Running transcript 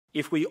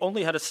If we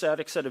only had a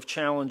static set of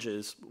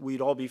challenges,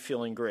 we'd all be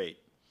feeling great.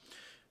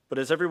 But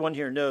as everyone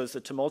here knows,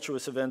 the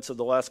tumultuous events of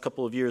the last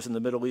couple of years in the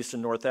Middle East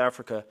and North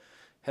Africa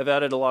have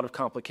added a lot of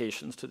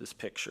complications to this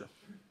picture.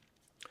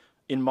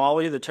 In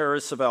Mali, the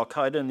terrorists of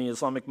al-Qaeda and the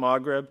Islamic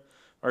Maghreb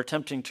are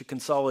attempting to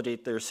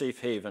consolidate their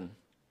safe haven.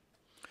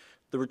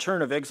 The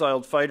return of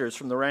exiled fighters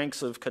from the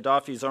ranks of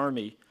Gaddafi's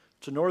army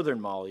to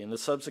northern Mali and the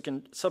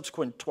subsequent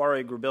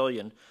Tuareg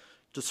rebellion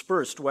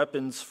dispersed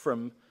weapons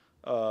from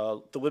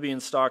the Libyan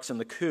stocks and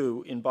the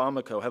coup in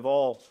Bamako have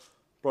all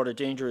brought a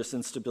dangerous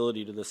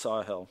instability to the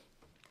Sahel.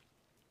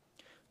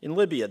 In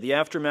Libya, the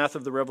aftermath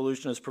of the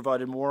revolution has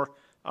provided more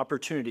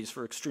opportunities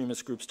for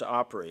extremist groups to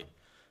operate,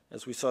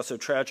 as we saw so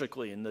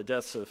tragically in the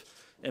deaths of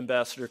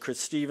Ambassador Chris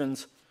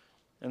Stevens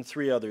and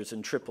 3 others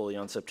in Tripoli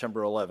on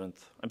September 11th.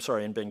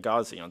 In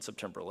Benghazi on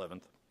September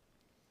 11th.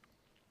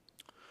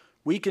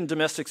 Weakened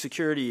domestic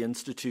security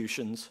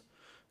institutions,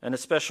 and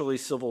especially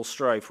civil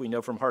strife, we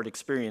know from hard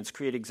experience,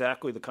 create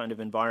exactly the kind of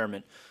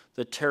environment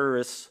that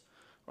terrorists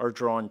are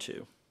drawn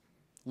to.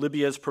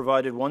 Libya has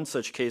provided one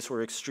such case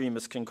where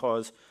extremists can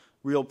cause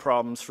real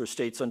problems for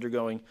states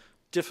undergoing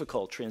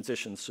difficult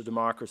transitions to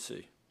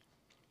democracy.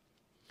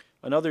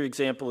 Another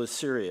example is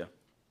Syria.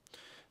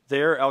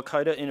 There,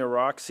 al-Qaeda in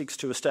Iraq seeks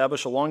to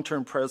establish a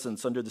long-term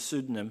presence under the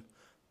pseudonym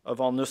of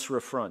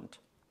al-Nusra Front.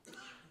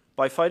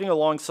 By fighting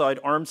alongside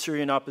armed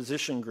Syrian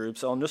opposition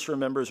groups, al-Nusra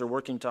members are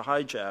working to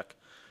hijack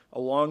a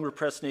long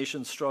repressed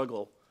nation's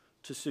struggle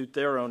to suit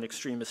their own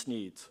extremist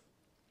needs.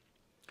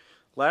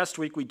 Last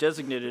week, we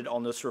designated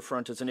al-Nusra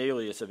Front as an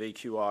alias of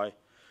AQI,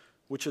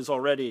 which is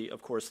already,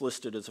 of course,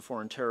 listed as a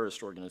foreign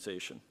terrorist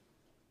organization.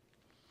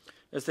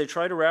 As they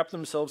try to wrap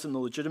themselves in the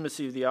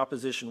legitimacy of the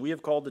opposition, we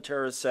have called the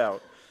terrorists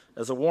out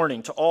as a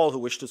warning to all who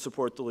wish to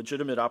support the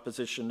legitimate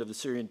opposition of the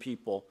Syrian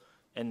people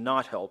and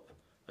not help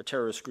a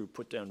terrorist group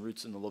put down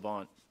roots in the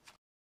Levant.